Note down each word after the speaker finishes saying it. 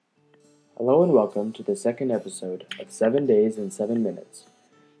Hello and welcome to the second episode of 7 Days in 7 Minutes,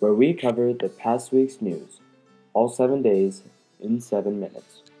 where we cover the past week's news, all 7 days in 7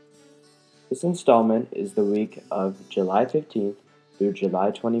 minutes. This installment is the week of July 15th through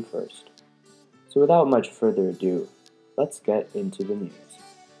July 21st. So without much further ado, let's get into the news.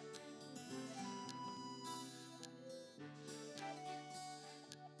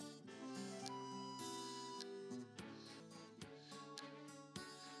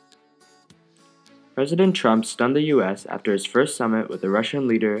 President Trump stunned the U.S. after his first summit with the Russian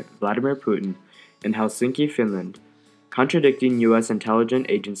leader Vladimir Putin in Helsinki, Finland, contradicting U.S. intelligence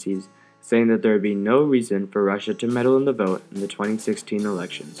agencies saying that there would be no reason for Russia to meddle in the vote in the 2016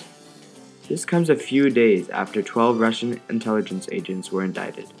 elections. This comes a few days after 12 Russian intelligence agents were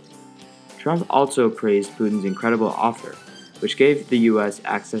indicted. Trump also praised Putin's incredible offer, which gave the U.S.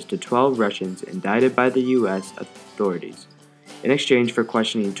 access to 12 Russians indicted by the U.S. authorities, in exchange for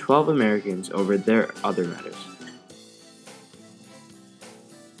questioning 12 Americans over their other matters.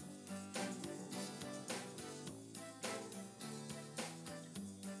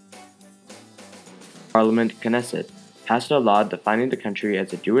 Parliament Knesset passed a law defining the country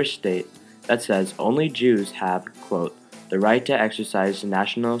as a Jewish state that says only Jews have, quote, the right to exercise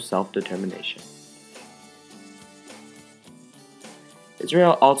national self-determination.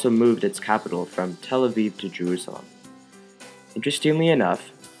 Israel also moved its capital from Tel Aviv to Jerusalem. Interestingly enough,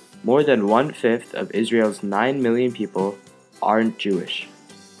 more than 1/5 of Israel's 9 million people aren't Jewish.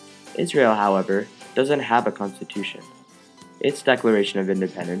 Israel, however, doesn't have a constitution. Its Declaration of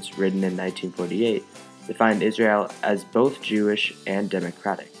Independence, written in 1948, defined Israel as both Jewish and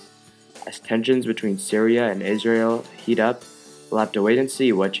democratic. As tensions between Syria and Israel heat up, we'll have to wait and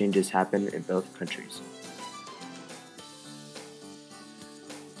see what changes happen in both countries.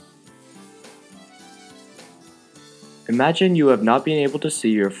 Imagine you have not been able to see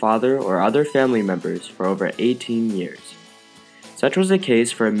your father or other family members for over 18 years. Such was the case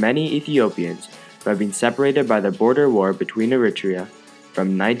for many Ethiopians who have been separated by the border war between Eritrea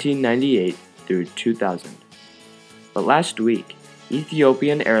from 1998 through 2000. But last week,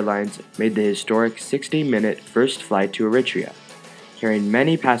 Ethiopian Airlines made the historic 60-minute first flight to Eritrea, carrying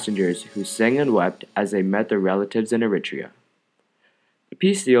many passengers who sang and wept as they met their relatives in Eritrea. The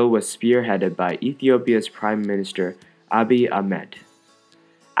peace deal was spearheaded by Ethiopia's Prime Minister Abiy Ahmed.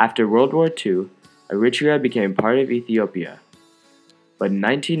 After World War II, Eritrea became part of Ethiopia. But in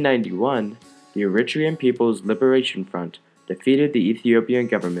 1991, the Eritrean People's Liberation Front defeated the Ethiopian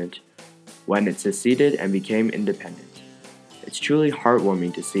government when it seceded and became independent. It's truly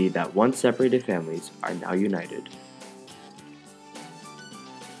heartwarming to see that once separated families are now united.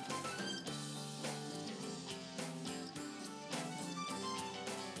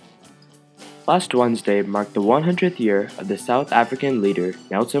 Last Wednesday marked the 100th year of the South African leader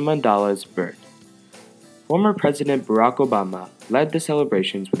Nelson Mandela's birth. Former President Barack Obama led the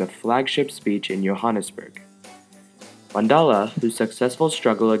celebrations with a flagship speech in Johannesburg. Mandela, whose successful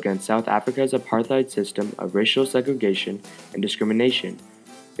struggle against South Africa's apartheid system of racial segregation and discrimination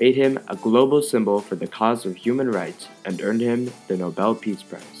made him a global symbol for the cause of human rights and earned him the Nobel Peace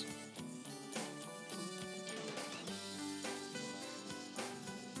Prize.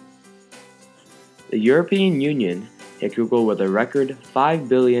 The European Union hit Google with a record 5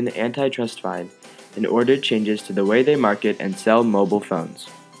 billion antitrust fine and ordered changes to the way they market and sell mobile phones.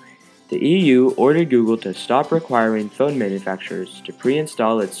 The EU ordered Google to stop requiring phone manufacturers to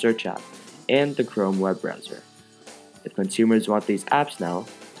pre-install its search app and the Chrome web browser. If consumers want these apps now,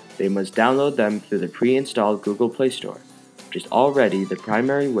 they must download them through the pre-installed Google Play Store, which is already the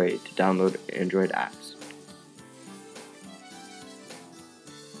primary way to download Android apps.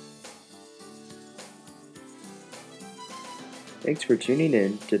 Thanks for tuning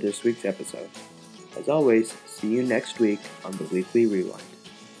in to this week's episode. As always, see you next week on the Weekly Rewind.